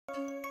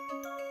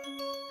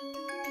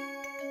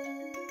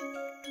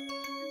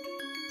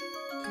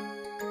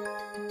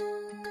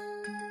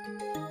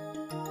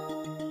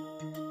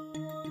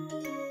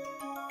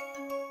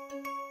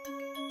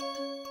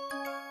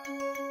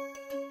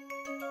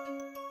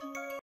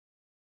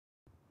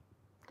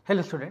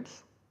Hello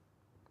students,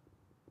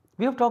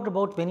 we have talked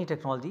about many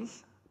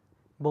technologies,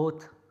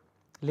 both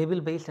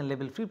label based and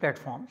label free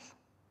platforms,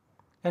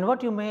 and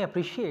what you may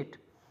appreciate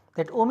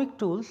that omic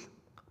tools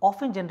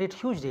often generate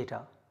huge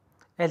data,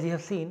 as you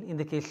have seen in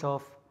the case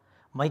of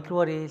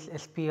microarrays,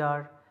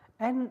 SPR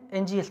and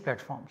NGS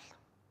platforms.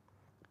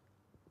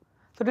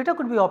 So, data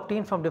could be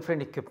obtained from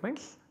different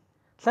equipments.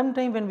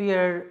 Sometime when we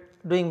are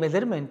doing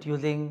measurement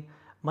using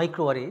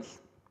microarrays,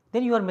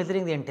 then you are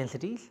measuring the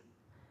intensities.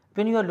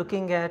 When you are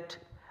looking at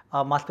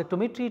mass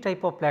spectrometry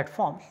type of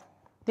platforms,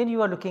 then you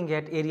are looking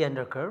at area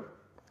under curve.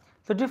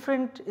 So,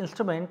 different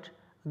instrument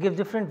give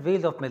different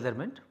ways of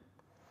measurement,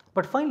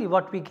 but finally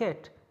what we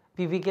get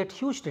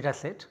huge data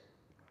set,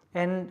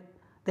 and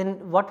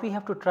then what we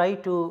have to try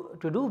to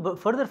do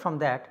further from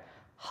that,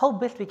 how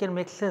best we can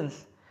make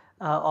sense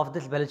of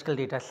this biological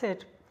data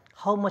set,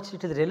 how much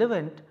it is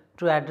relevant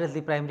to address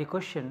the primary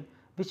question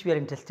which we are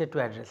interested to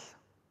address.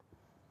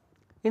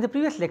 In the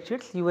previous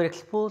lectures you were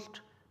exposed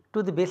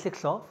to the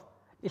basics of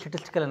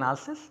statistical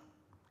analysis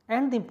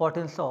and the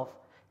importance of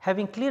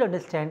having clear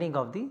understanding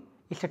of the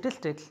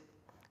statistics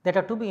that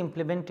are to be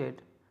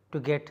implemented to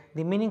get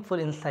the meaningful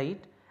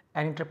insight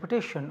and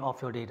interpretation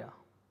of your data.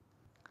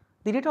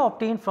 The data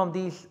obtained from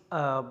these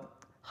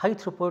high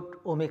throughput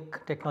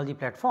omic technology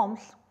platforms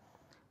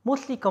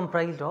mostly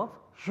comprised of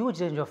huge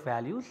range of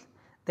values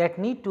that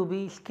need to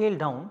be scaled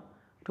down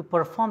to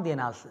perform the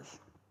analysis.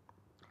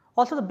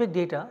 Also the big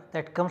data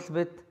that comes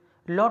with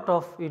lot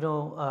of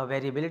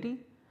variability.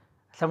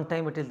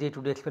 Sometime it is day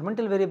to day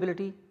experimental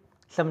variability,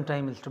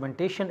 sometime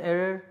instrumentation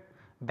error,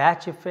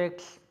 batch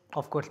effects,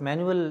 of course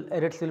manual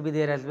errors will be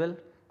there as well.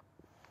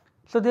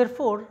 So,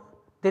 therefore,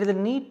 there is a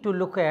need to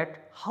look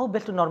at how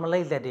best to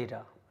normalize that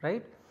data,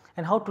 right,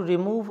 and how to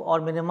remove or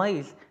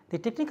minimize the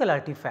technical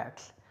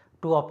artifacts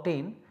to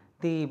obtain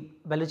the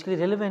biologically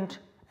relevant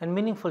and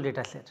meaningful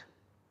data set.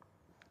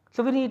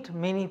 So, we need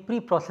many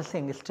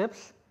pre-processing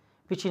steps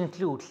which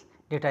includes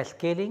data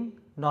scaling,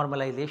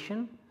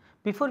 normalization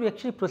before we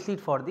actually proceed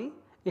for the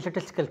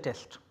statistical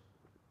test.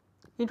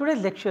 In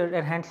today's lecture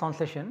and hands-on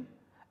session,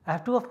 I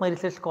have two of my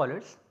research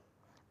scholars,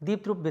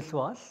 Deepthrup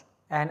Biswas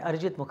and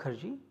Arijit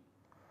Mukherjee,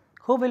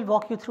 who will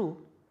walk you through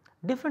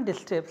different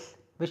steps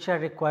which are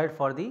required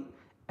for the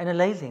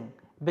analyzing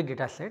big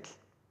data sets.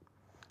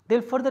 They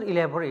will further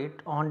elaborate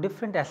on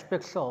different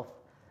aspects of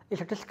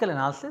statistical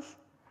analysis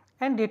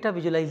and data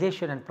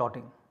visualization and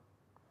plotting.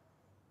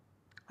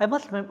 I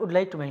would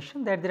like to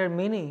mention that there are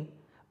many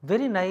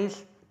very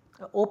nice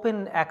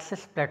open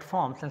access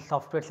platforms and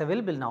softwares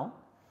available now,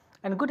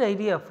 and good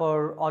idea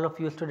for all of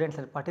you students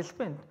and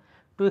participants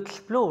to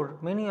explore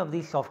many of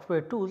these software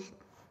tools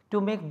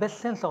to make best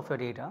sense of your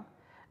data,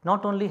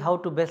 not only how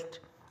to best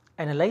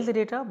analyze the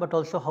data, but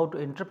also how to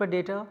interpret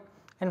data,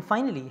 and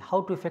finally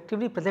how to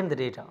effectively present the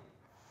data.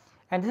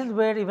 And this is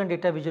where even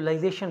data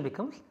visualization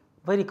becomes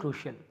very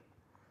crucial.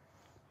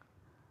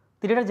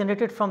 The data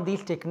generated from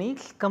these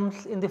techniques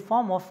comes in the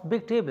form of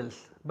big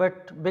tables,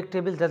 but big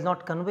tables does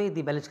not convey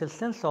the biological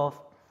sense of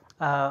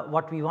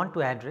what we want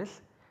to address.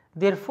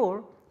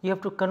 Therefore, you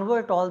have to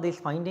convert all these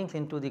findings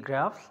into the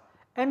graphs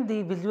and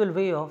the visual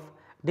way of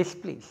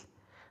displays.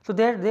 So,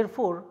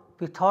 therefore,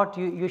 we thought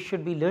you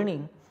should be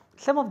learning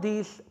some of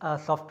these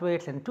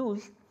softwares and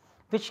tools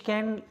which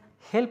can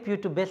help you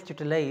to best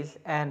utilize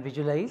and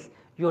visualize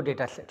your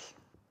data sets.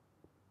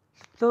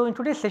 So, in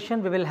today's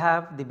session we will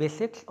have the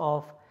basics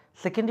of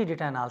secondary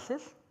data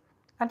analysis,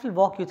 and we will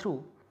walk you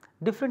through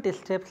different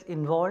steps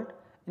involved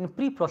in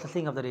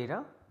pre-processing of the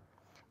data,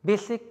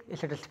 basic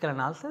statistical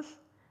analysis,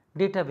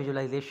 data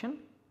visualization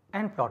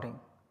and plotting.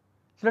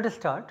 So, let us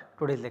start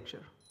today's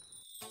lecture.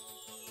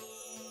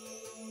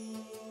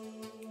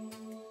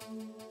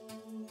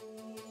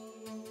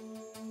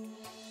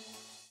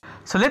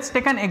 So, let us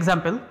take an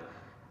example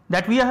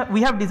that we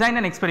have designed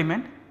an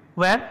experiment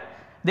where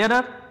there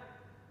are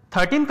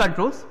 13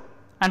 controls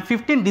and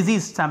 15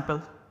 diseased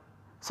samples.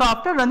 So,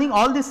 after running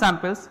all these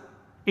samples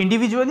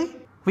individually,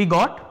 we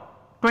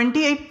got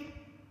 28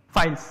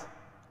 files,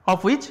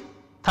 of which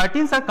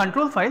 13 are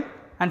control file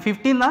and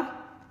 15 are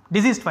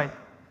diseased file.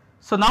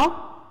 So,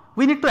 now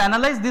we need to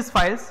analyze these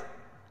files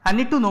and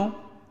need to know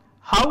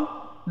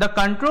how the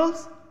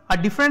controls are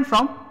different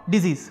from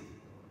disease.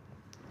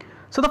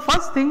 So, the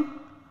first thing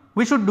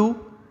we should do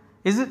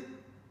is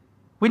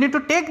we need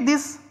to take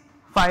these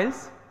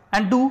files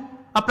and do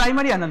a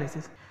primary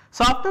analysis.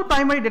 So, after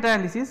primary data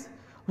analysis,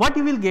 what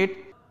you will get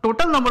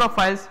total number of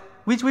files,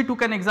 which we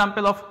took an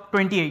example of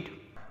 28.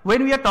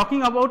 When we are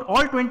talking about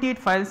all 28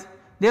 files,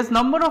 there is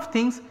number of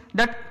things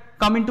that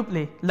come into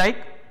play,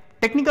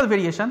 like technical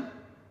variation,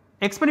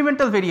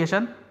 experimental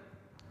variation,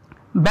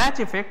 batch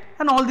effect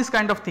and all this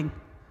kind of thing.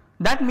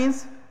 That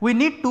means we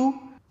need to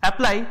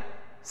apply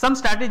some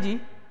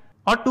strategy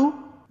or to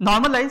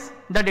normalize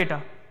the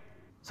data.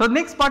 So,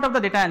 next part of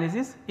the data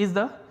analysis is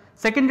the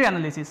secondary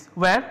analysis,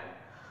 where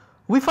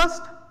we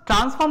first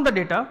transform the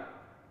data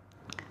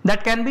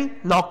that can be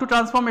log to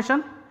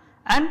transformation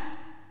and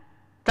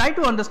try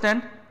to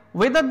understand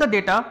whether the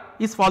data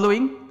is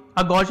following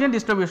a Gaussian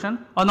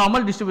distribution or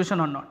normal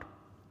distribution or not.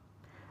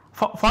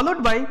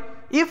 Followed by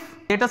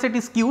if data set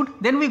is skewed,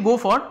 then we go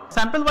for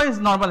sample wise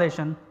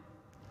normalization,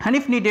 and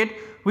if needed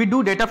we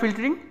do data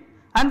filtering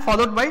and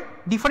followed by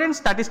different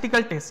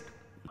statistical tests.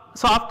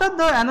 So after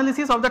the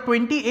analysis of the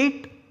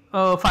 28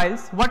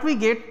 files, what we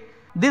get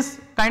this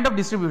kind of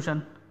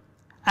distribution,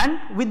 and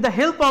with the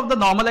help of the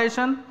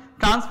normalization,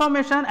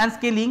 transformation and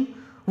scaling,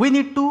 we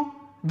need to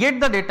get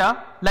the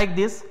data like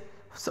this,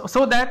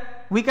 so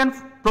that we can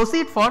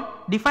proceed for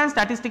defined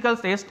statistical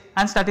test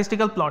and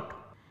statistical plot.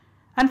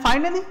 And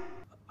finally,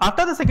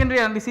 after the secondary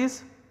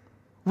analysis,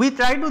 we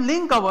try to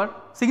link our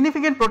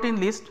significant protein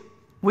list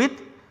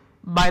with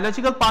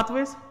biological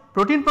pathways,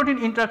 protein-protein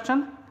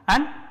interaction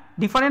and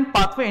different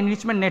pathway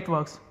enrichment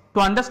networks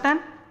to understand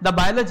the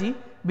biology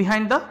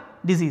behind the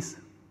disease.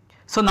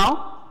 So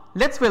now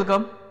let us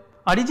welcome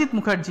Arijit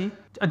Mukherjee,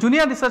 a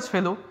junior research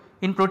fellow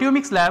in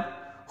proteomics lab,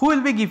 who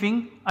will be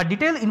giving a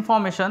detailed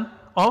information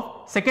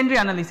of secondary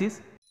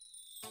analysis.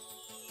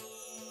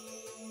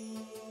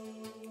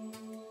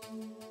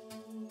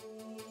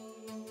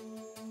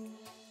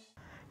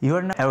 You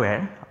are now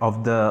aware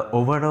of the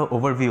overall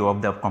overview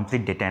of the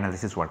complete data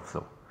analysis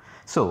workflow.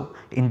 So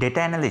in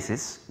data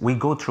analysis, we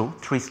go through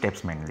 3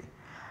 steps mainly: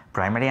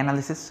 primary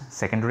analysis,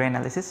 secondary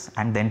analysis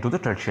and then to the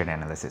tertiary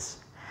analysis.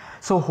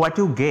 So what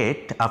you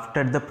get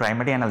after the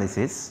primary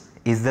analysis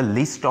is the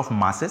list of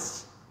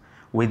masses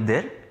with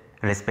their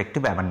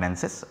respective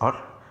abundances or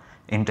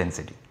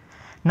intensity.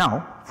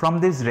 Now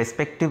from these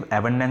respective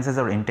abundances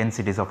or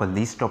intensities of a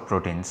list of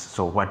proteins,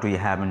 so what we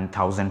have in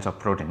thousands of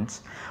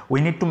proteins,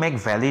 we need to make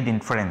valid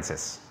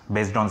inferences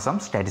based on some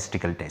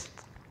statistical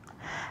tests.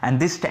 And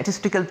this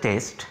statistical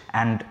test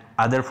and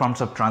other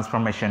forms of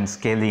transformation,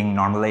 scaling,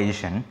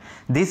 normalization,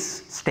 these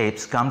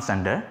steps comes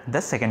under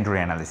the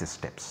secondary analysis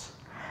steps.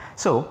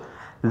 So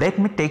let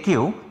me take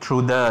you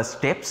through the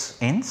steps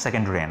in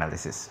secondary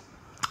analysis.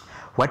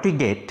 What we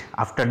get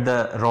after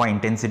the raw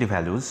intensity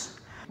values,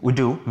 we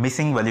do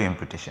missing value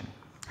imputation.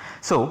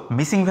 So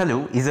missing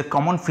value is a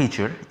common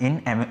feature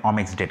in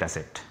omics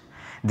dataset.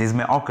 This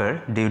may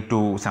occur due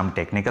to some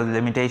technical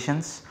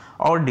limitations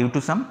or due to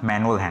some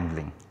manual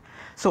handling.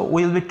 So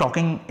we will be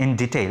talking in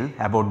detail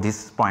about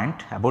this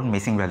point about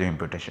missing value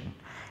imputation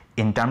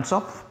in terms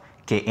of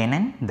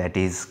KNN, that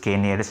is k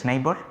nearest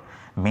neighbor,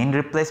 mean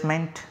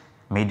replacement,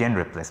 median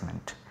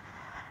replacement.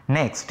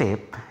 Next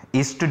step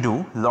is to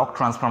do log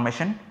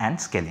transformation and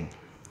scaling.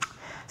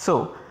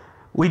 So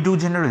we do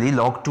generally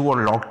log 2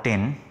 or log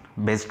 10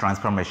 based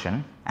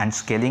transformation and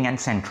scaling and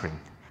centering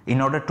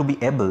in order to be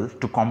able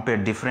to compare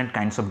different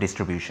kinds of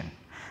distribution,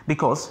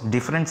 because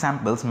different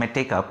samples may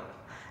take up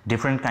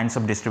different kinds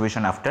of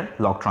distribution after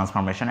log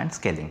transformation and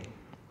scaling.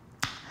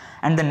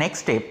 And the next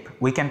step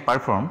we can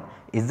perform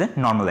is the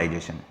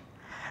normalization.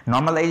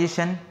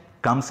 Normalization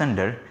comes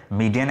under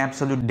median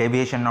absolute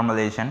deviation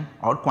normalization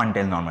or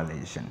quantile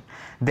normalization.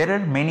 There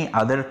are many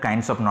other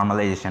kinds of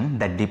normalization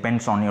that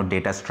depends on your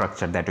data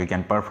structure that we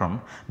can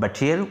perform, but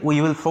here we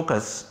will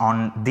focus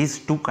on these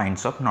 2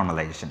 kinds of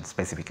normalization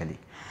specifically.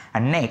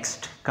 And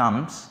next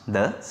comes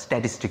the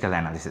statistical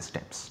analysis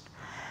steps.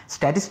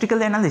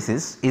 Statistical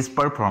analysis is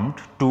performed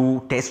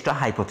to test a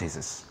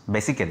hypothesis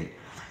basically.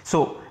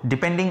 So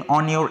depending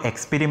on your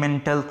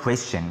experimental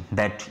question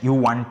that you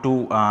want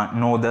to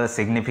know the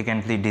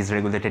significantly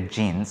dysregulated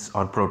genes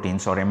or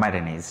proteins or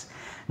mRNAs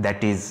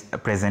that is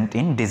present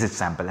in disease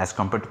sample as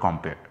compared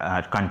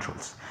to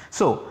controls.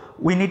 So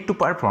we need to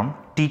perform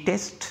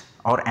t-test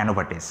or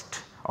ANOVA test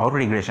or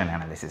regression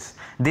analysis.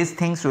 These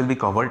things will be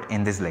covered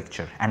in this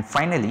lecture. And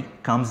finally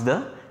comes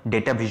the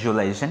data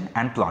visualization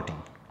and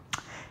plotting.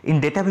 In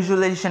data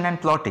visualization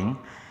and plotting,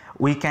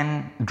 we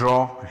can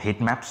draw heat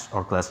maps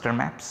or cluster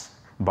maps,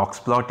 box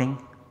plotting,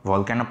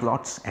 volcano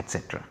plots,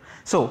 etc.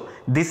 So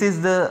this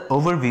is the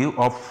overview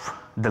of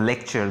the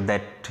lecture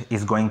that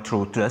is going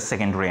through the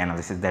secondary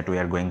analysis that we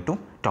are going to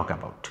talk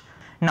about.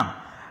 Now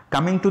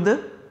coming to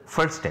the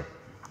first step,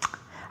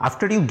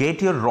 after you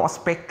get your raw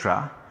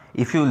spectra,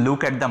 if you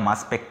look at the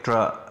mass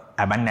spectra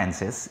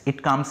abundances,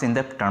 it comes in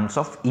the terms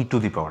of e to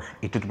the power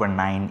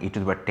 9, e to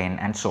the power 10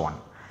 and so on.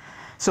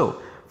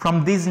 So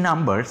from these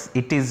numbers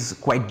it is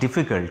quite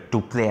difficult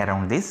to play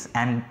around this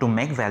and to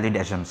make valid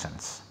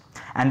assumptions.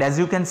 And as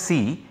you can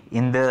see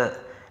in the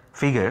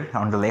figure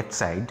on the left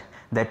side,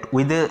 that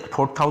with the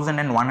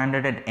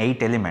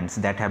 4108 elements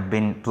that have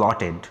been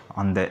plotted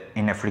on the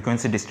in a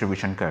frequency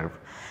distribution curve,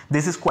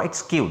 this is quite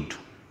skewed,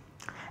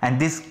 and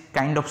this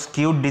kind of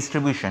skewed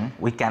distribution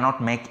we cannot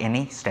make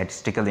any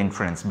statistical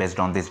inference based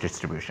on this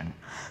distribution.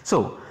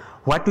 So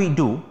what we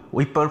do,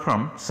 we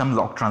perform some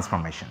log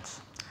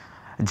transformations.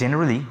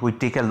 Generally we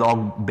take a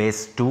log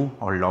base 2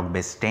 or log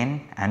base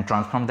 10 and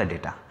transform the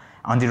data.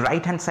 On the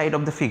right hand side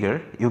of the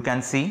figure you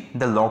can see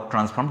the log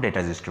transform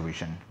data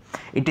distribution.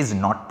 It is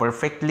not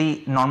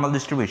perfectly normal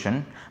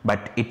distribution,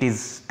 but it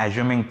is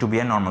assuming to be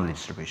a normal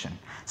distribution.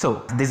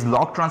 So this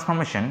log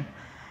transformation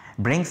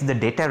brings the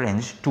data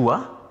range to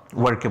a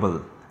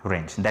workable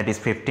range, that is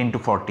 15 to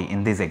 40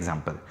 in this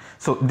example.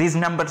 So these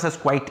numbers are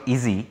quite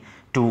easy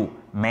to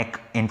make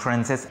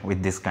inferences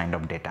with this kind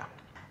of data.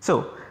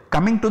 So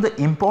coming to the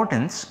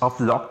importance of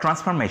log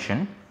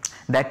transformation,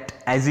 that,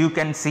 as you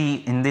can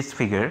see in this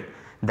figure,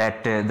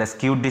 that the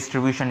skewed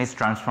distribution is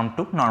transformed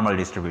to normal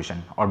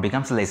distribution or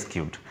becomes less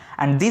skewed,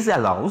 and this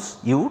allows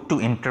you to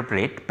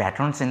interpret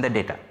patterns in the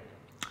data.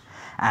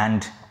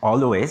 And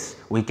always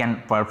we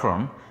can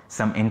perform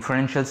some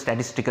inferential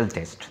statistical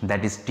test,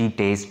 that is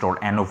t-test or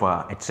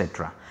ANOVA,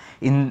 etc.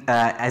 In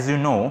as you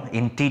know,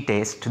 in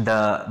t-test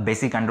the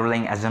basic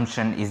underlying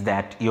assumption is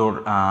that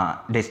your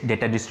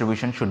data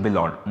distribution should be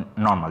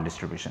normal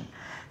distribution.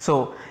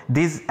 So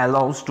this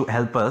allows to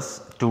help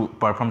us to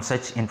perform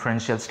such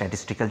inferential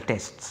statistical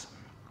tests.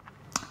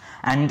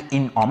 And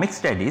in omics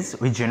studies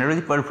we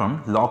generally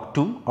perform log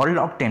 2 or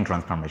log 10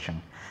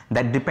 transformation,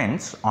 that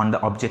depends on the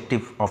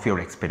objective of your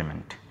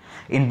experiment.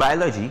 In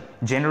biology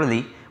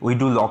generally we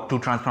do log 2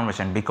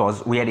 transformation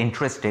because we are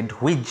interested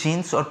which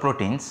genes or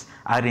proteins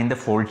are in the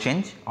fold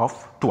change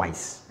of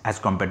twice as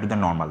compared to the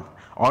normal,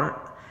 or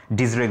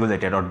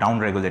dysregulated or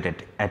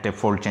downregulated at a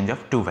fold change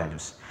of 2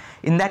 values.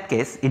 In that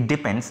case it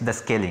depends the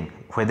scaling,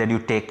 whether you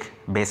take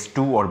base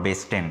 2 or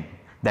base 10,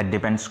 that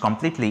depends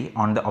completely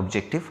on the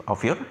objective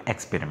of your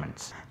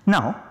experiments.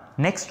 Now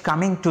next,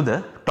 coming to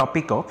the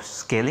topic of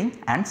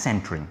scaling and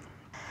centering.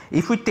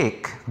 If we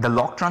take the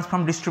log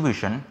transform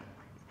distribution,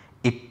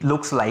 it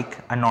looks like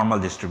a normal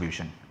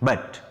distribution,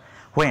 but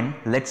when,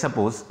 let us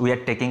suppose, we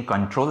are taking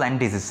control and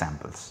disease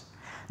samples,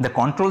 the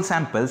control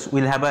samples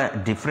will have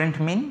a different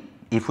mean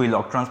if we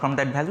log transform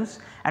that values,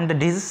 and the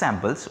disease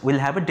samples will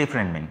have a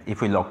different mean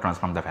if we log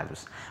transform the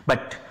values.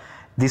 But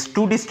these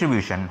two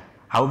distribution,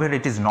 however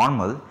it is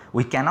normal,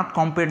 we cannot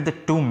compare the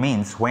two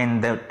means when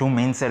the two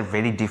means are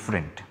very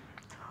different.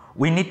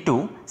 We need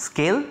to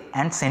scale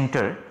and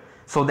center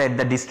so that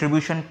the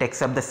distribution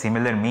takes up the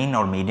similar mean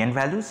or median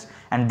values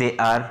and they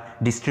are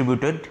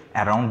distributed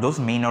around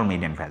those mean or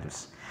median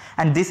values.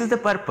 And this is the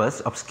purpose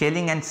of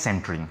scaling and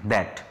centering,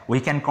 that we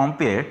can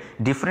compare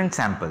different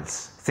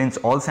samples, since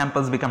all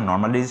samples become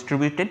normally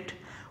distributed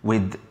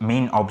with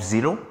mean of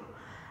 0,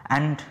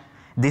 and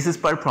this is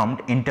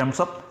performed in terms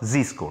of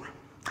z-score.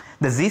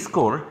 The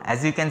z-score,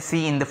 as you can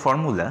see in the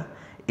formula,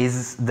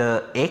 is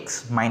the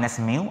x minus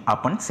mu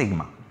upon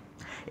sigma.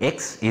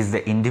 X is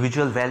the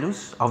individual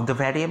values of the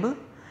variable,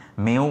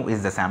 mu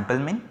is the sample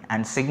mean,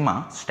 and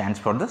sigma stands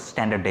for the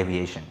standard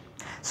deviation.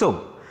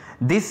 So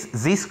this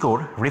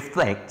z-score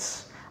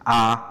reflects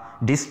a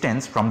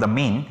distance from the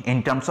mean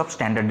in terms of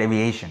standard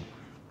deviation.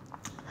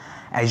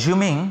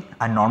 Assuming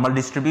a normal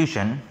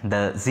distribution,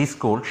 the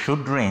z-score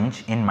should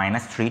range in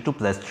 -3 to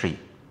 +3,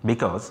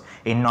 because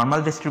in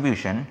normal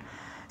distribution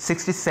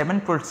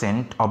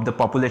 67% of the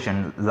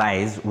population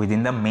lies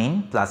within the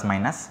mean plus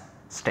minus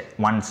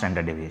 1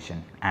 standard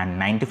deviation, and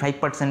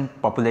 95%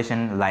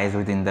 population lies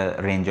within the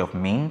range of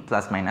mean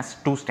plus minus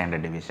 2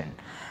 standard deviation,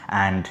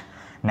 and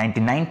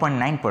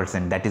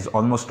 99.9%, that is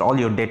almost all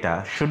your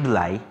data, should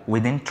lie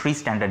within 3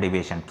 standard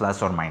deviation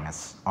plus or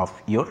minus of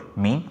your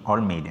mean or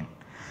median.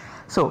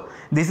 So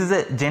this is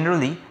a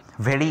generally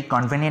very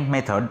convenient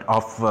method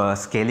of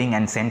scaling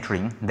and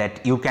centering,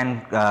 that you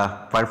can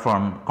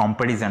perform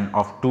comparison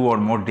of 2 or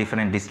more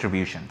different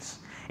distributions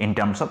in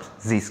terms of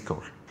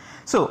z-score.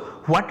 So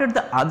what are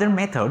the other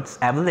methods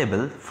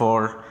available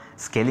for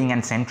scaling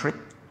and centering?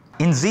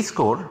 In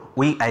z-score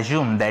we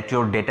assume that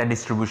your data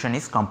distribution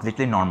is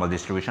completely normal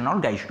distribution or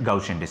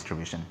Gaussian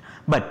distribution,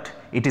 but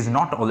it is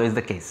not always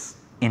the case.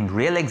 In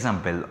real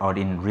example or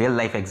in real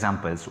life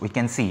examples, we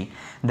can see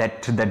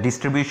that the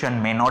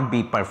distribution may not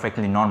be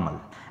perfectly normal,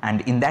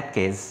 and in that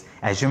case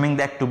assuming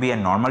that to be a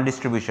normal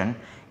distribution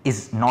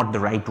is not the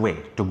right way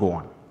to go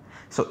on.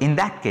 So in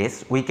that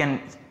case we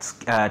can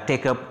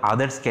take up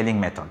other scaling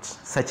methods,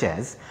 such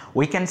as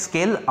we can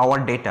scale our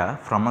data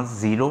from a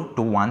 0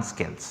 to 1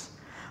 scales.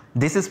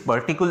 This is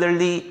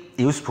particularly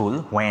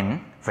useful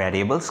when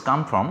variables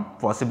come from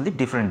possibly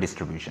different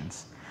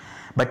distributions,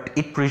 but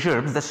it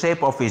preserves the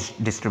shape of each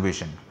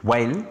distribution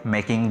while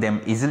making them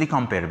easily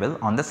comparable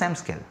on the same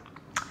scale.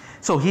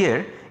 So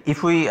here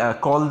if we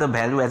call the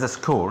value as a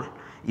score,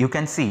 you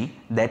can see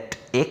that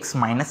x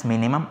minus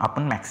minimum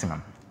upon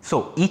maximum.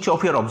 So each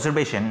of your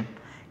observation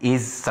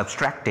is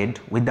subtracted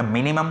with the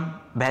minimum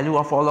value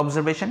of all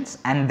observations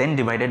and then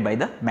divided by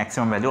the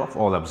maximum value of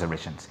all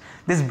observations.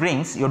 This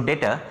brings your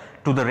data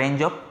to the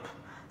range of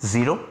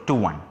 0 to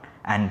 1,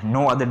 and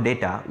no other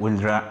data will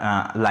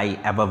lie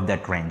above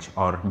that range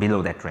or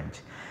below that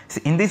range. So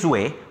in this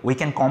way we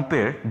can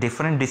compare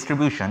different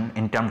distribution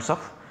in terms of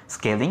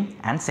scaling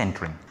and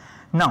centering.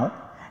 Now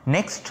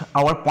next,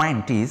 our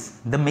point is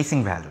the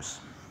missing values.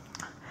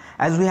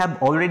 As we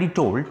have already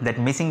told that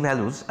missing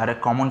values are a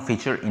common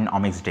feature in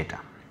omics data.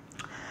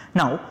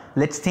 Now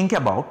let us think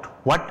about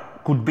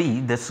what could be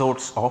the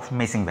source of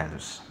missing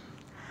values.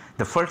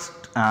 The first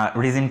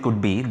reason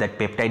could be that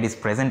peptide is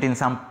present in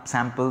some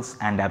samples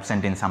and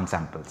absent in some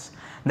samples.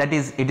 That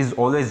is, it is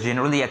always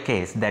generally a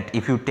case that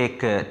if you take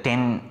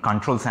 10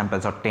 control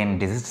samples or 10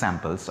 disease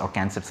samples or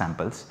cancer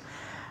samples,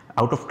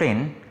 out of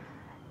 10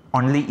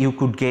 only you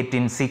could get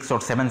in 6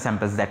 or 7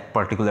 samples that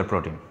particular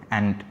protein,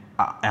 and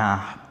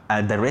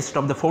the rest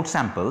of the 4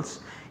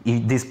 samples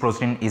this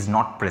protein is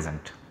not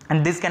present.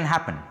 And this can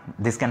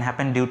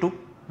happen due to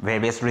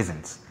various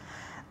reasons.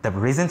 The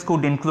reasons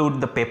could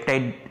include the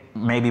peptide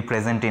may be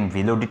present in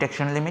below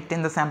detection limit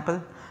in the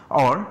sample,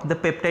 or the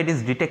peptide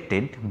is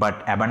detected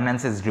but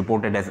abundance is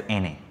reported as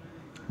Na,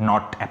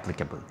 not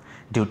applicable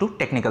due to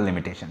technical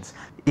limitations.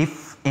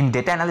 If in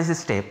data analysis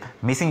step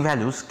missing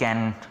values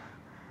can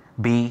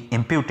be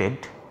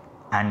imputed,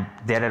 and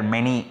there are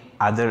many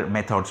other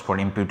methods for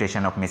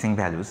imputation of missing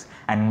values,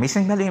 and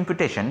missing value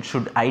imputation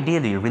should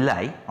ideally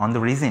rely on the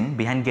reason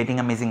behind getting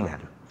a missing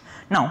value.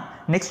 Now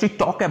next we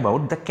talk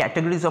about the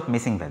categories of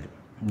missing value.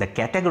 The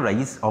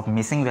categories of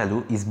missing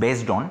value is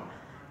based on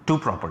two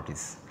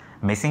properties: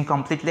 missing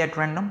completely at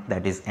random,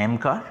 that is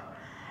MCAR,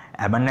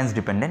 abundance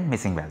dependent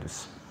missing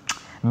values.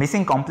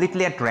 Missing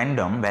completely at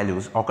random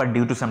values occur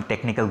due to some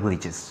technical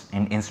glitches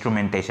in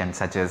instrumentation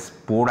such as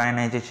poor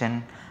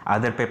ionization,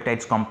 other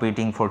peptides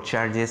competing for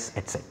charges,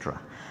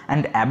 etc.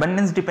 And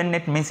abundance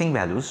dependent missing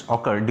values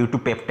occur due to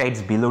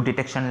peptides below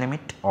detection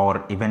limit,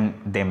 or even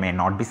they may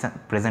not be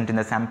present in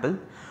the sample,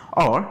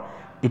 or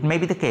it may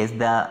be the case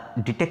the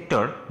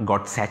detector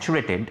got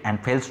saturated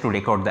and fails to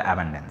record the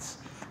abundance.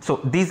 So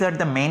these are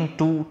the main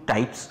two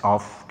types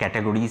of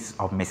categories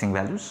of missing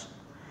values.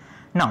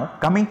 Now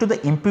coming to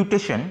the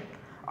imputation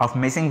of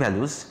missing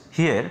values,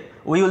 here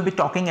we will be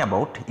talking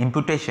about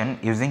imputation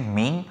using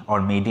mean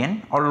or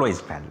median or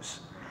lowest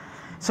values.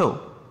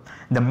 So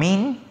the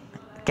mean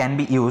can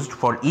be used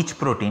for each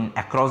protein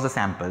across the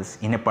samples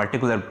in a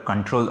particular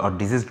control or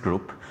diseased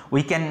group.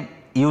 We can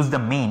use the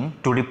mean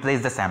to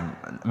replace the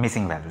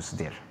missing values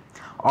there,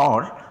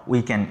 or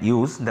we can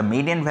use the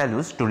median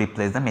values to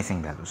replace the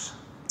missing values.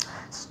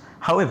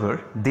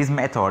 However, this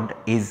method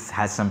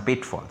has some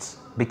pitfalls,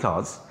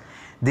 because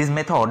this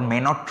method may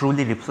not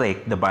truly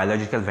reflect the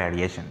biological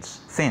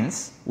variations,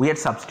 since we are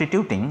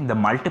substituting the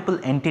multiple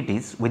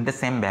entities with the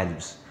same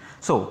values.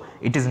 So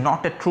it is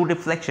not a true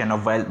reflection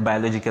of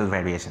biological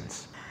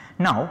variations.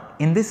 Now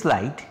in this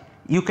slide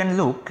you can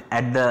look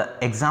at the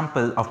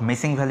example of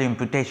missing value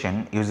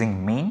imputation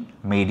using mean,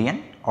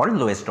 median or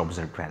lowest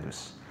observed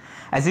values.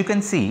 As you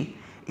can see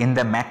in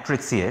the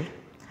matrix here,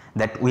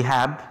 that we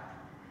have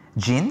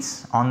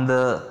genes on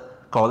the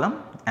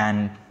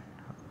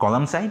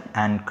column side,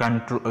 and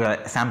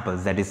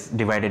samples, that is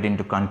divided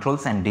into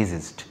controls and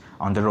diseased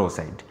on the row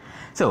side.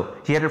 So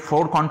here are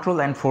 4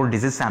 control and 4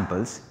 disease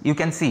samples. You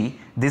can see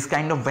this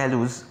kind of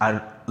values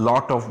are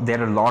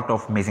there are a lot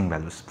of missing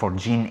values. For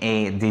gene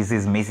A, this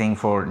is missing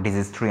for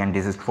disease 3 and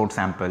disease 4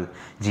 sample,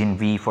 gene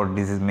V for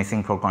this is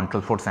missing for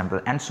control 4 sample,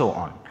 and so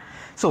on.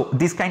 So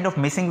this kind of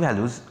missing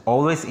values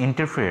always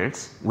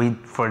interferes with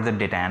further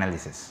data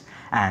analysis,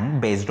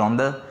 and based on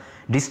the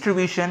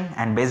distribution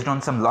and based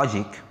on some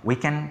logic we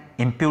can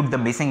impute the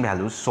missing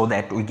values so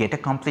that we get a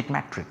complete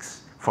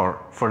matrix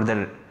for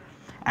further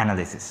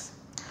analysis.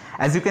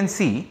 As you can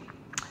see,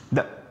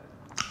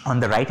 on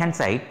the right hand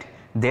side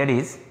there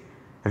is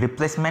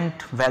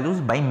replacement values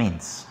by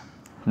means,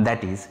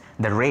 that is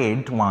the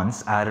red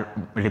ones are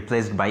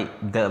replaced by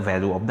the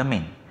value of the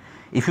mean.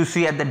 If you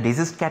see at the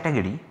diseased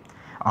category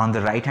on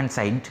the right hand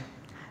side,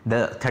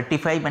 the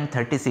 35 and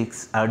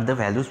 36 are the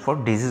values for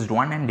diseased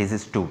 1 and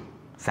diseased 2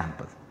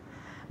 sample,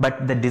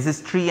 but the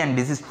diseased 3 and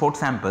diseased 4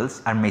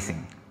 samples are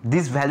missing.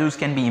 These values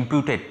can be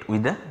imputed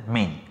with the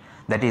mean,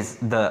 that is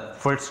the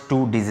first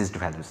 2 diseased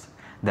values.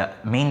 The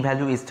mean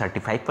value is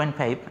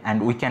 35.5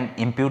 and we can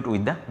impute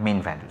with the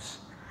mean values.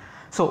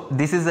 So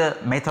this is a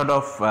method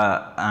of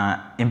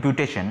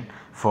imputation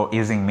for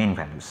using mean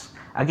values.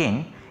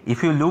 Again,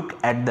 if you look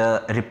at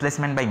the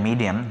replacement by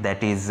median,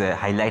 that is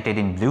highlighted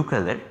in blue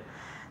color,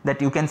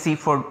 that you can see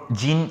for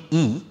gene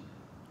E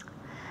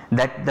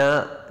that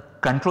the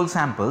control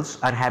samples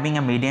are having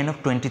a median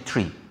of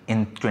 23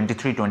 in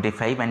 23,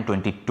 25 and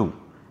 22.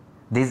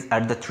 These are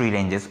the 3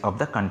 ranges of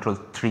the control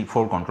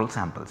 4 control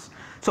samples.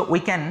 So we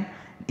can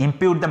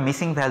impute the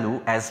missing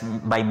value as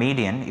by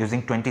median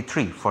using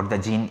 23 for the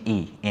gene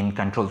E in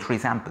control 3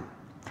 sample.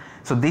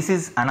 So this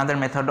is another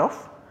method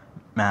of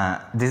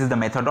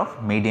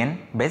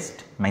median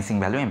based missing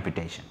value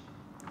imputation.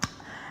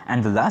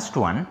 And the last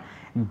one,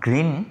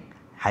 green,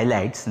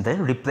 highlights the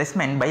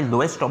replacement by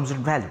lowest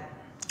observed value.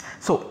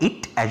 So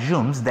it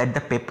assumes that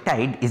the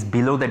peptide is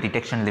below the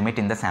detection limit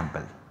in the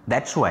sample.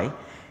 That is why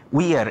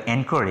we are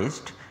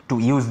encouraged to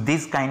use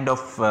this kind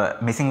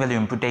of missing value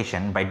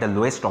imputation by the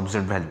lowest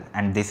observed value,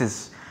 and this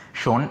is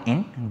shown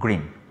in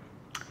green.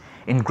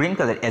 In green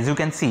color, as you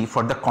can see,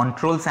 for the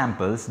control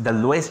samples the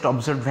lowest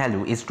observed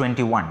value is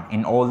 21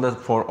 in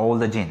for all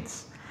the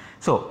genes.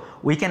 So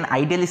we can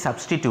ideally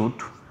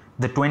substitute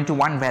the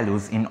 21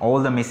 values in all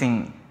the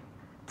missing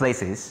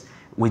places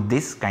with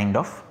this kind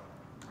of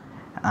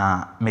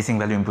missing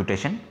value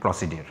imputation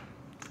procedure.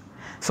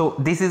 So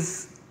this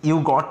is,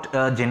 you got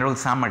a general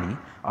summary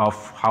of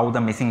how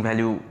the missing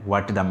value,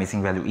 what the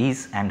missing value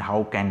is and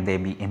how can they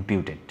be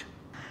imputed.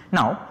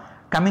 Now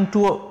coming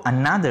to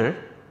another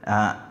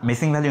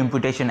missing value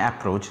imputation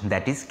approach,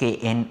 that is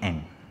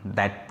KNN,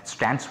 that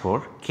stands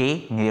for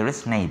K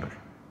nearest neighbor,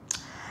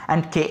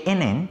 and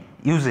KNN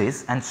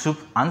uses an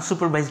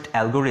unsupervised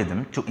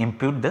algorithm to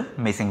impute the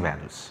missing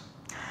values.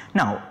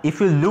 Now if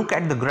you look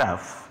at the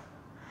graph,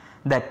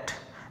 that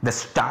the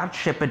star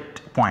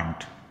shaped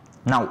point.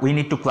 Now we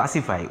need to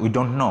classify, we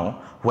do not know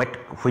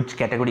which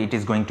category it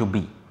is going to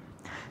be.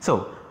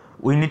 So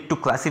we need to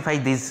classify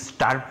this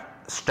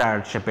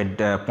star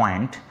shaped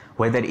point,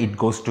 whether it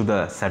goes to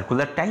the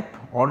circular type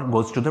or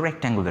goes to the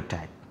rectangular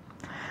type.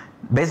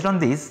 Based on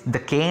this, the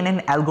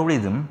KNN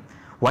algorithm,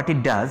 what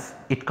it does,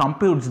 it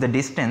computes the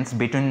distance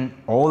between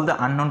all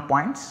the unknown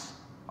points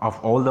of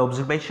all the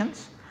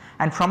observations,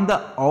 and from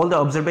all the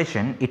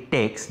observation it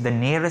takes the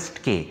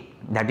nearest k,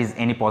 that is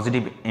any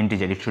positive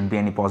integer, it should be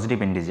any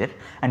positive integer,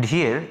 and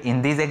here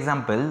in this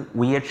example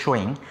we are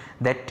showing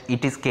that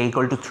it is k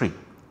equal to 3.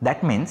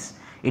 That means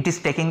it is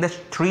taking the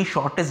 3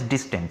 shortest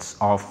distance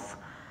of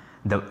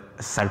the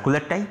circular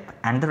type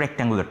and the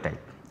rectangular type,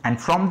 and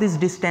from these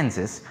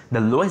distances the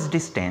lowest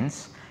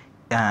distance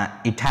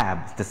it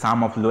has, the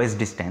sum of lowest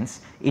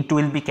distance, it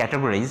will be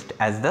categorized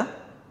as the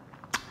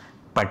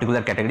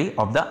particular category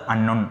of the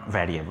unknown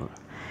variable.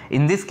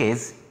 In this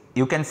case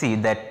you can see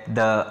that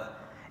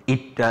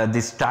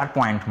this star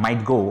point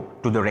might go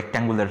to the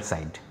rectangular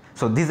side.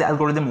 So this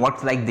algorithm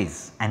works like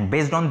this, and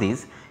based on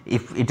this,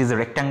 if it is a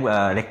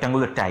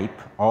rectangular type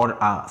or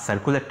a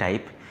circular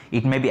type,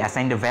 it may be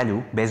assigned a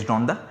value based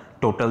on the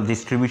total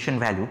distribution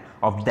value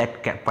of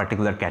that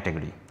particular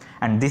category,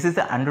 and this is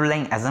the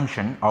underlying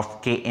assumption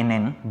of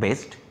KNN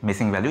based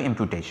missing value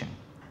imputation.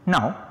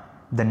 Now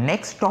the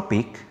next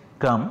topic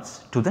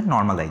comes to the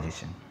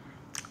normalization.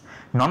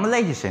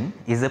 Normalization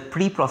is a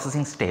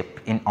pre-processing step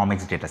in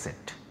omics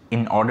dataset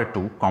in order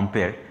to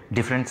compare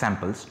different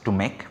samples to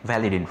make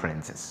valid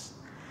inferences.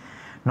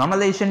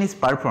 Normalization is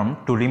performed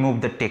to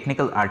remove the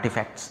technical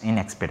artifacts in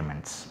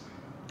experiments.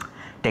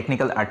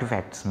 Technical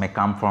artifacts may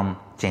come from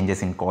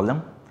changes in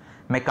column,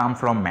 may come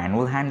from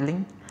manual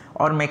handling,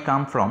 or may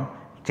come from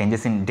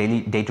changes in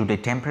day-to-day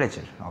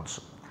temperature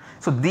also.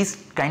 So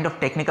these kind of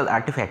technical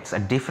artifacts are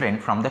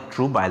different from the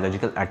true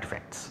biological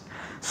artifacts.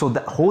 So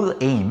the whole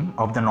aim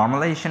of the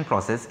normalization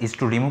process is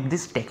to remove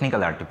these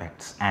technical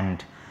artifacts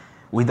and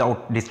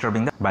without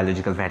disturbing the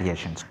biological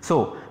variations.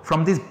 So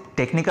from these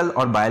technical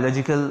or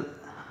biological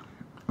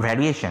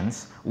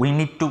variations, we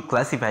need to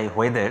classify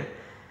whether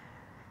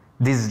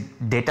this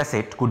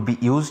dataset could be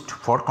used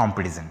for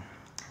comparison.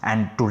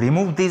 And to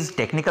remove these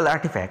technical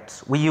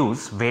artifacts, we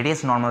use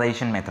various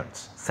normalization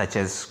methods such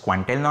as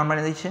quantile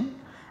normalization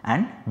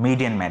and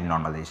median mad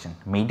normalization.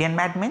 Median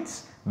mad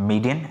means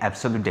median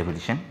absolute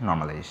deviation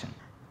normalization.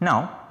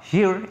 Now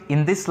here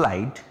in this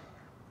slide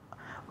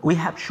we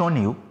have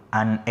shown you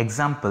an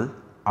example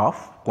of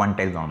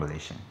quantile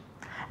normalization,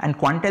 and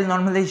quantile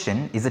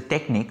normalization is a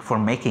technique for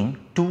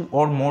making 2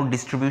 or more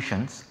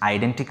distributions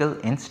identical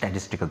in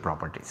statistical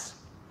properties.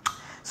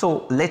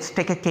 So let us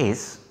take a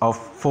case of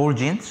 4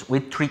 genes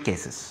with 3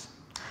 cases.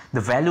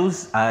 The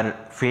values are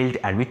filled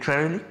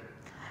arbitrarily,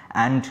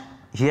 and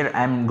here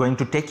I am going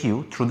to take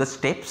you through the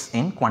steps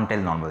in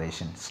quantile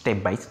normalization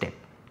step by step.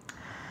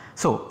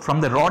 So from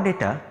the raw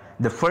data,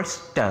 the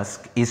first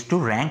task is to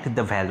rank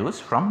the values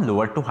from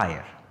lower to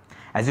higher.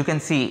 As you can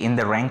see in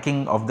the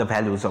ranking of the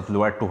values of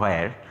lower to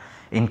higher,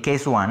 in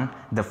case 1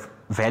 the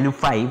value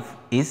 5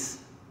 is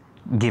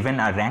given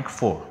a rank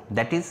 4,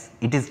 that is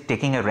it is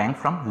taking a rank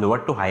from lower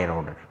to higher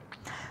order.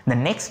 The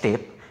next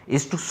step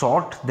is to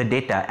sort the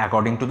data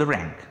according to the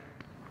rank.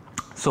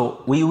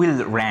 So we will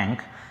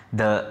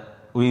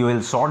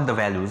sort the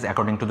values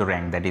according to the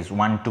rank, that is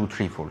 1, 2,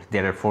 3, 4.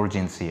 There are 4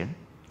 genes here,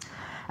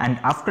 and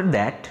after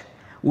that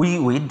we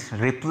would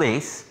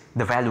replace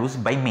the values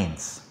by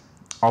means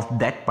of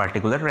that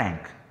particular rank.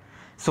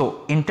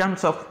 So in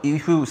terms of,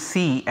 if you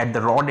see at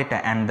the raw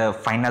data and the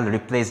final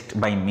replaced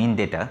by mean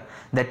data,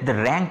 that the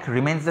rank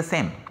remains the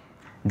same,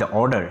 the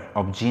order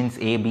of genes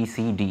A, B,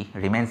 C, D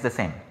remains the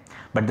same,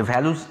 but the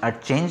values are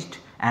changed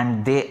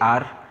and they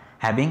are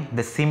having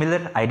the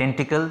similar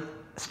identical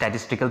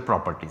statistical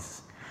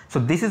properties. So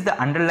this is the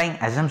underlying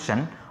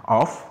assumption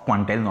of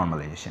quantile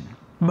normalization.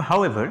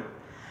 However,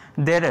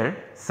 there are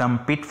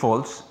some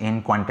pitfalls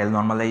in quantile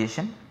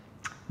normalization,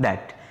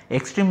 that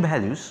extreme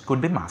values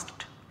could be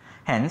masked.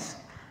 Hence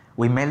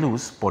we may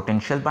lose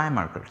potential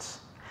biomarkers,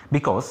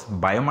 because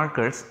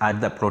biomarkers are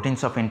the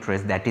proteins of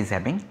interest that is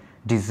having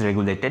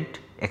dysregulated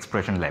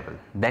expression level,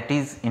 that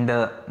is in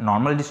the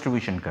normal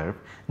distribution curve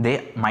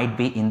they might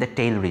be in the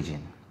tail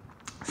region.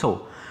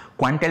 So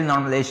quantile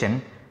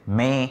normalization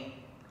may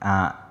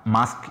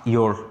mask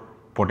your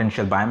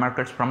potential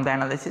biomarkers from the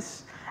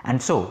analysis,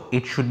 and so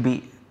it should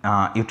be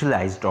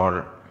utilized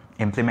or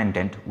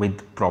implemented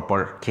with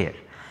proper care.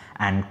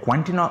 And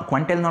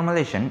quantile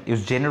normalization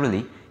is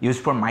generally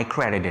used for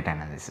microarray data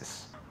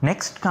analysis.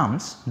 Next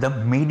comes the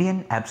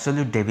median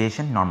absolute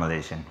deviation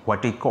normalization,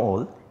 what we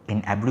call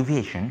in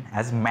abbreviation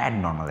as MAD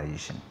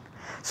normalization.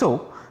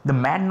 So the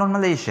MAD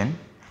normalization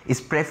is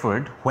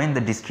preferred when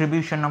the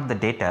distribution of the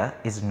data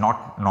is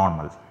not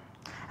normal,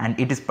 and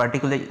it is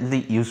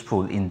particularly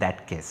useful in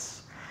that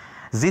case.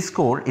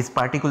 Z-score is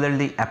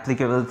particularly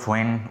applicable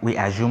when we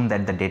assume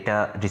that the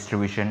data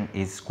distribution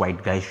is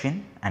quite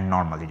Gaussian and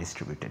normally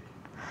distributed.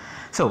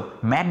 So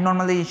MAD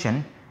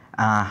normalization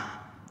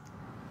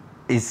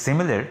is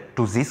similar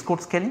to Z-score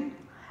scaling,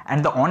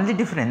 and the only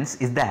difference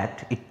is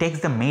that it takes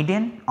the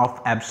median of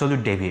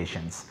absolute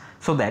deviations,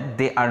 so that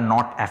they are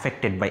not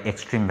affected by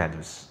extreme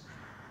values,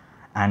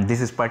 and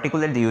this is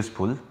particularly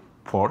useful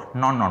for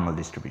non-normal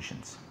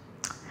distributions.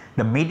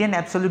 The median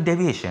absolute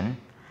deviation,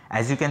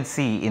 as you can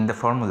see in the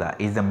formula,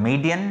 is the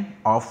median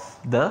of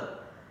the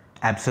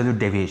absolute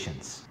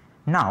deviations.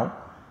 Now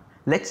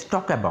let us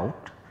talk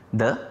about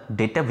the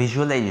data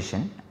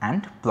visualization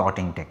and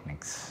plotting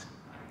techniques.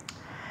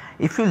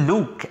 If you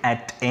look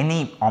at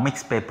any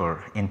omics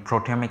paper in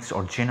proteomics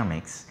or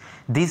genomics,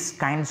 these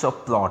kinds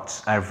of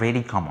plots are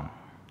very common,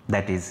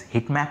 that is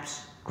heat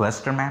maps,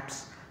 cluster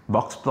maps,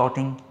 box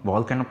plotting,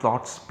 volcano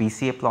plots,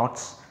 PCA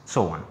plots,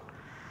 so on.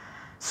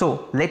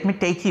 So let me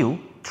take you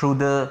through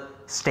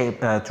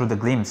the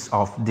glimpse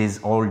of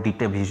these all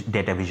data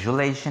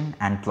visualization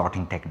and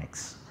plotting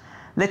techniques.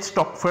 Let us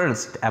talk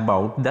first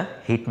about the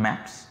heat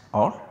maps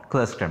or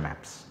cluster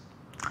maps.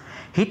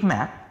 Heat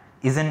map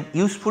is an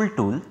useful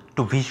tool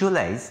to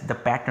visualize the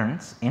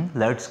patterns in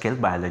large scale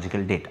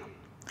biological data.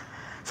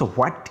 So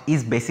what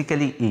is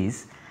basically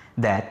is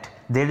that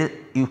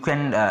you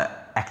can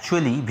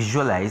actually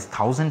visualize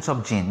thousands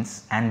of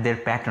genes and their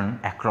pattern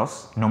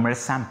across numerous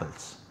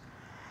samples.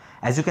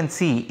 As you can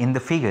see in the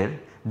figure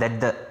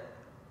that the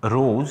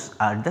rows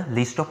are the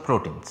list of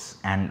proteins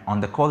and on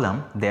the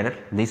column there are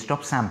list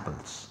of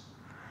samples,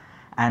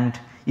 and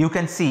you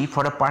can see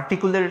for a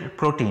particular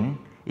protein,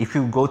 if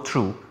you go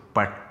through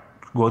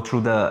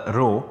the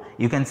row,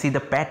 you can see the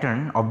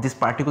pattern of this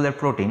particular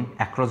protein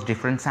across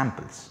different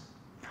samples,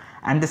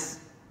 and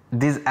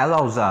this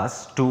allows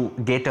us to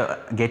get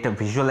a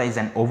visualize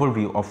an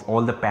overview of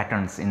all the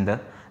patterns in the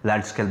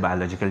large scale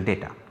biological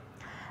data.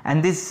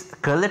 And this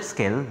color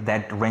scale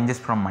that ranges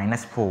from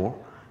 -4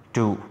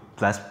 to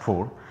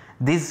 +4,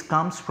 this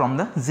comes from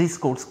the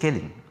z-score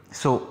scaling.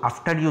 So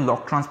after you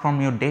log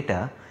transform your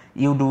data,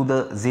 you do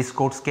the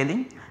z-score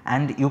scaling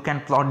and you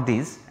can plot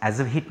this as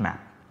a heat map.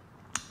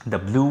 The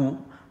blue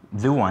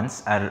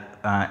ones are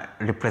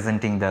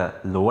representing the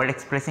lower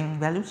expressing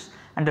values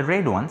and the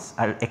red ones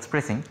are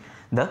expressing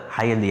the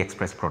highly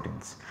expressed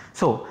proteins.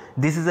 So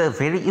this is a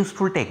very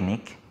useful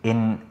technique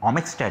in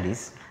omics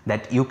studies,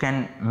 that you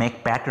can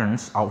make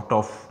patterns out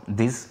of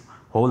this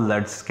whole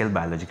large scale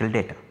biological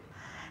data.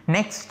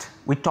 Next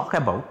we talk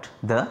about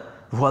the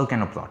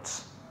volcano plots.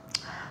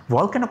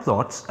 Volcano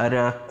plots are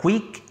a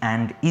quick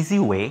and easy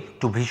way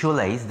to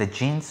visualize the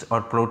genes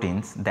or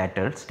proteins that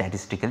are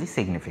statistically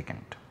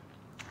significant.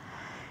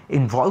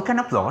 In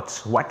volcano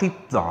plots, what we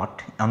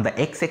plot, on the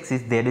x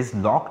axis there is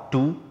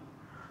log2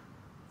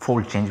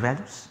 fold change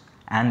values,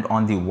 and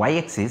on the y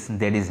axis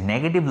there is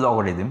negative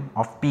logarithm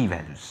of p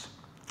values.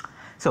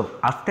 So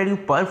after you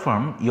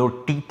perform your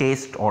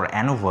t-test or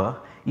ANOVA,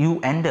 you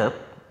end up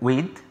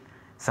with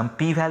some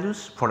p values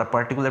for a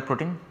particular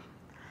protein,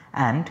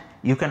 and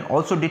you can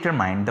also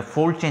determine the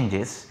fold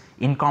changes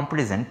in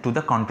comparison to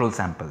the control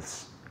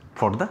samples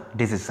for the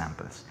disease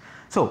samples.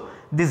 So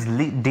this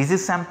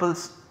disease samples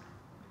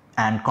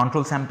and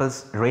control samples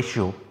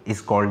ratio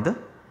is called the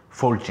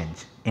fold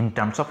change in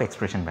terms of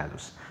expression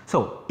values.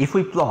 So if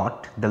we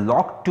plot the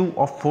log2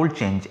 of fold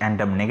change and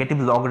the negative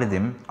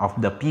logarithm of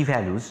the p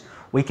values,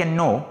 we can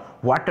know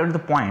what are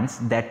the points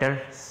that are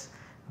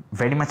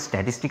very much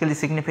statistically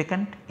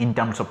significant in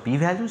terms of p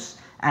values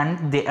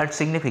and they are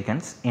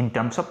significant in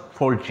terms of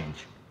fold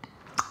change.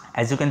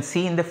 As you can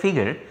see in the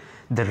figure,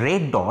 the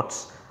red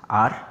dots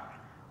are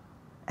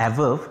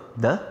above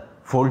the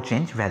fold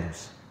change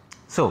values.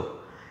 So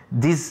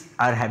these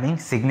are having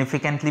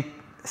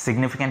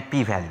significant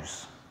p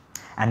values,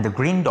 and the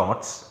green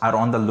dots are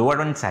on the lower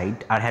one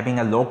side are having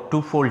a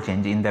log2 fold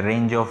change in the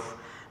range of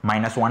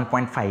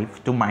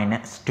 -1.5 to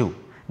 -2.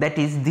 That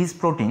is, these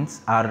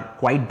proteins are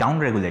quite down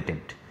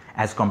regulated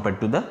as compared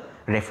to the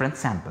reference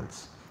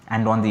samples,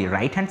 and on the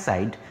right hand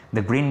side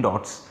the green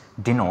dots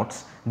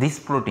denotes these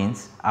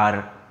proteins are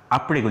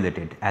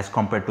upregulated as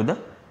compared to the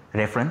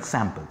reference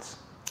samples.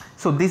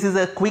 So this is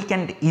a quick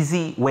and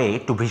easy way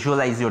to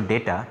visualize your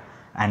data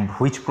and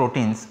which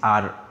proteins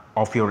are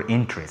of your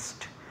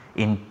interest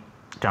in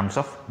terms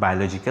of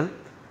biological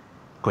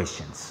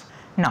questions.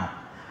 Now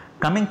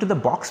coming to the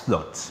box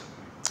plots.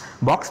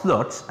 Box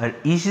plots are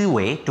easy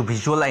way to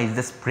visualize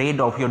the spread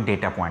of your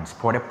data points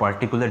for a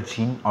particular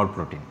gene or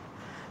protein.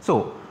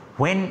 So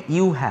when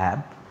you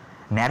have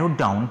narrowed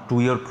down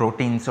to your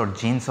proteins or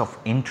genes of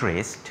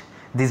interest,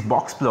 this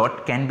box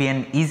plot can be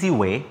an easy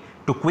way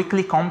to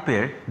quickly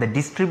compare the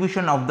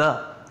distribution of the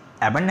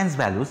abundance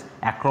values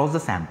across the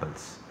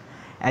samples.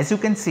 As you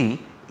can see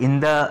in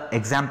the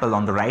example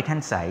on the right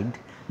hand side,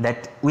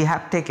 that we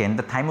have taken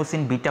the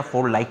thymosin beta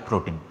 4 like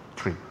protein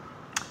 3.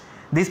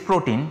 This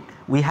protein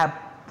we have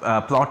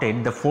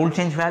plotted the fold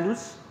change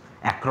values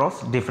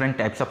across different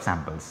types of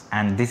samples,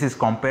 and this is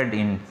compared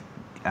in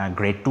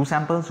grade 2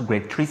 samples,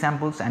 grade 3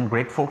 samples and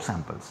grade 4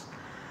 samples.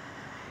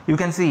 You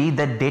can see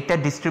the data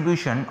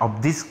distribution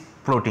of this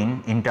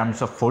protein in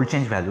terms of fold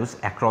change values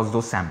across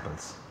those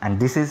samples, and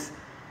this is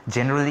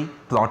generally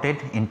plotted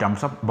in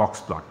terms of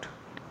box plot.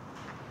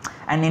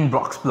 And in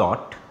box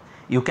plot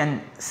you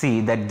can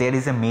see that there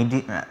is a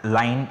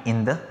line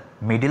in the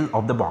middle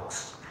of the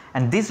box,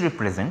 and this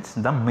represents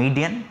the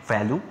median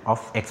value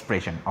of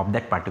expression of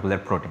that particular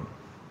protein.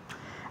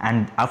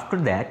 And after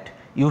that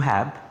you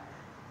have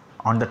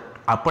on the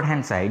upper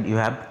hand side you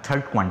have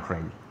third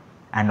quantile,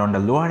 and on the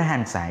lower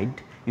hand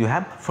side you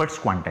have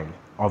first quantile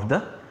of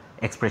the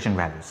expression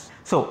values.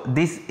 So,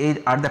 these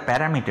are the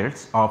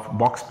parameters of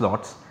box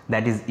plots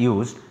that is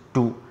used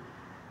to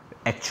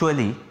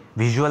actually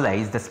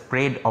visualize the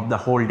spread of the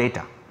whole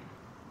data.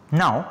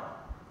 Now,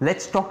 let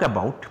us talk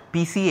about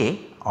PCA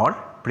or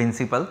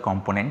principal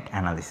component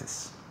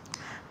analysis.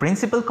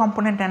 Principal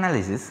component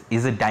analysis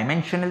is a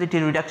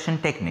dimensionality reduction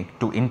technique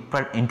to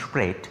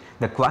interpret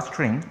the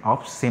clustering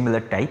of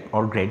similar type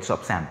or grades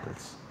of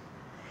samples.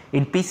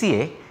 In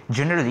PCA,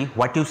 generally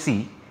what you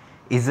see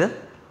is a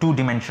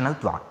two-dimensional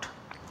plot.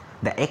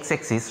 The x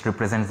axis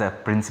represents the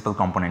principal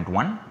component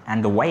 1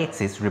 and the y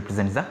axis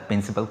represents the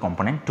principal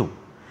component 2.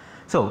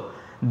 So,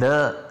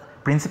 the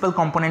principal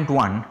component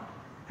 1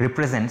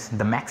 represents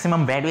the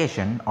maximum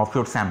variation of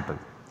your sample.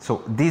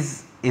 So,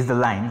 this is the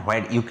line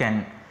where you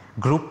can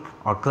group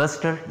or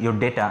cluster your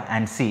data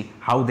and see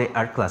how they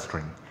are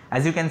clustering.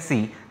 As you can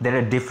see, there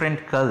are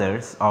different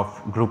colors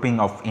of grouping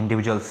of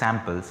individual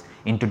samples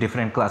into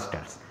different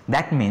clusters.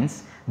 That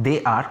means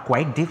they are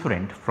quite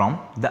different from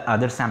the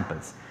other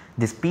samples.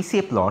 This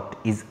PCA plot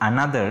is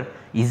another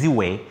easy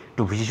way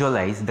to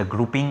visualize the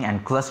grouping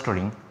and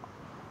clustering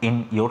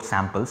in your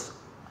samples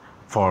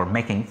for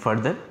making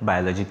further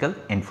biological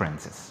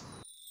inferences.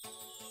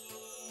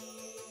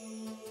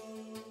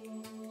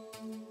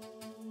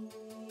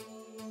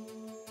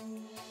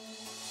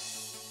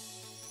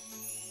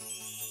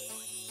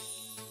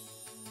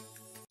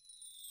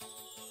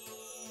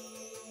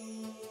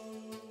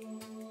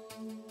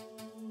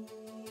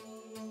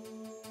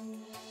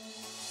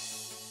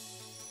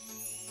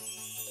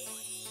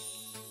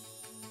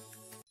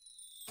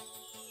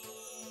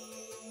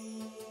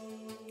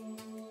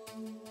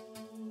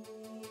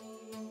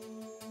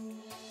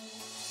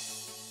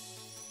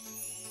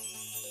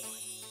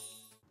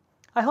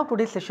 I hope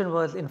today's session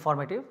was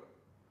informative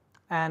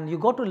and you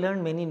got to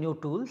learn many new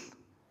tools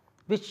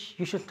which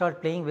you should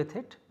start playing with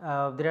it.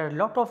 There are a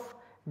lot of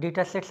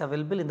data sets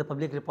available in the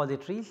public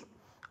repositories.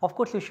 Of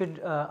course, you should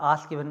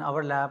ask even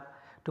our lab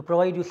to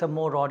provide you some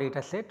more raw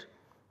data set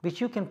which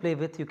you can play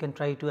with, you can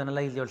try to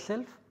analyze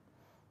yourself.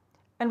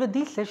 And with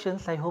these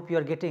sessions, I hope you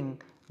are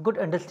getting good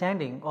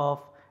understanding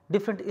of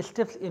different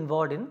steps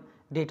involved in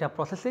data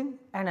processing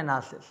and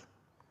analysis.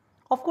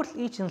 Of course,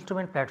 each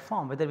instrument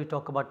platform, whether we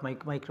talk about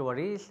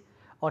microarrays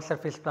or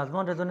surface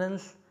plasmon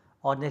resonance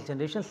or next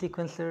generation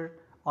sequencer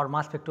or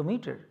mass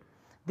spectrometer,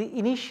 the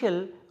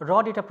initial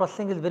raw data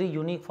processing is very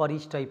unique for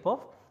each type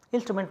of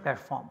instrument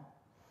platform.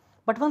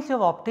 But once you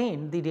have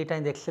obtained the data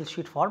in the Excel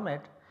sheet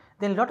format,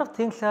 then a lot of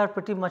things are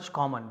pretty much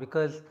common,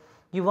 because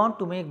you want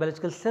to make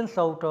biological sense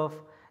out of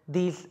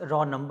these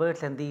raw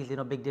numbers and these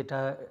big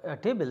data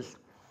tables.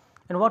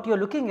 And what you are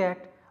looking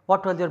at,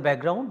 what was your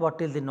background,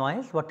 what is the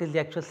noise, what is the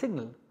actual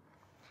signal.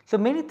 So,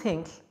 many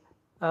things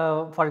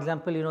for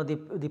example,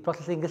 the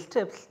processing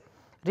steps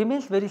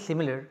remains very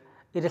similar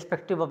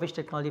irrespective of which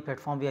technology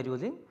platform we are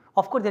using.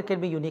 Of course, there can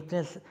be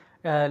uniqueness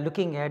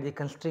looking at the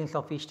constraints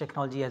of each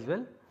technology as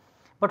well.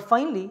 But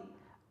finally,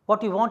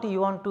 what you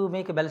want to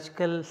make a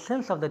biological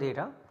sense of the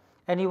data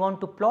and you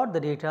want to plot the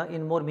data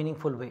in more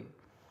meaningful way.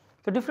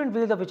 So, different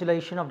ways of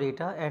visualization of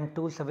data and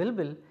tools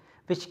available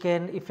which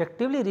can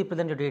effectively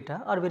represent your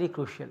data are very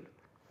crucial.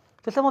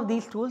 So, some of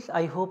these tools,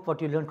 I hope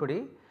what you learned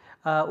today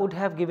would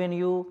have given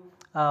you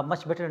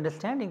much better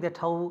understanding that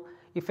how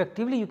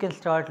effectively you can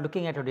start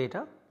looking at your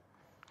data.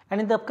 And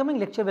in the upcoming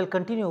lecture, we will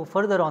continue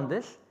further on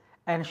this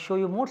and show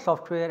you more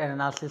software and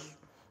analysis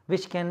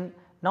which can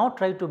now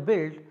try to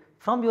build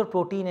from your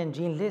protein and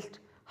gene list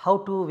how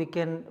we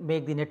can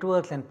make the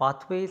networks and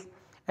pathways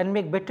and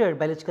make better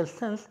biological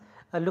sense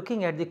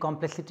looking at the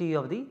complexity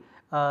of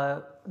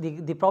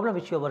the problem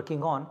which you are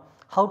working on,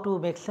 how to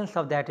make sense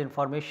of that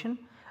information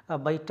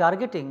by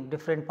targeting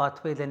different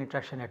pathways and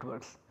interaction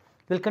networks.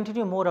 We will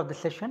continue more of this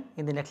session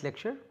in the next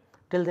lecture.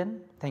 Till then,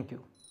 thank you.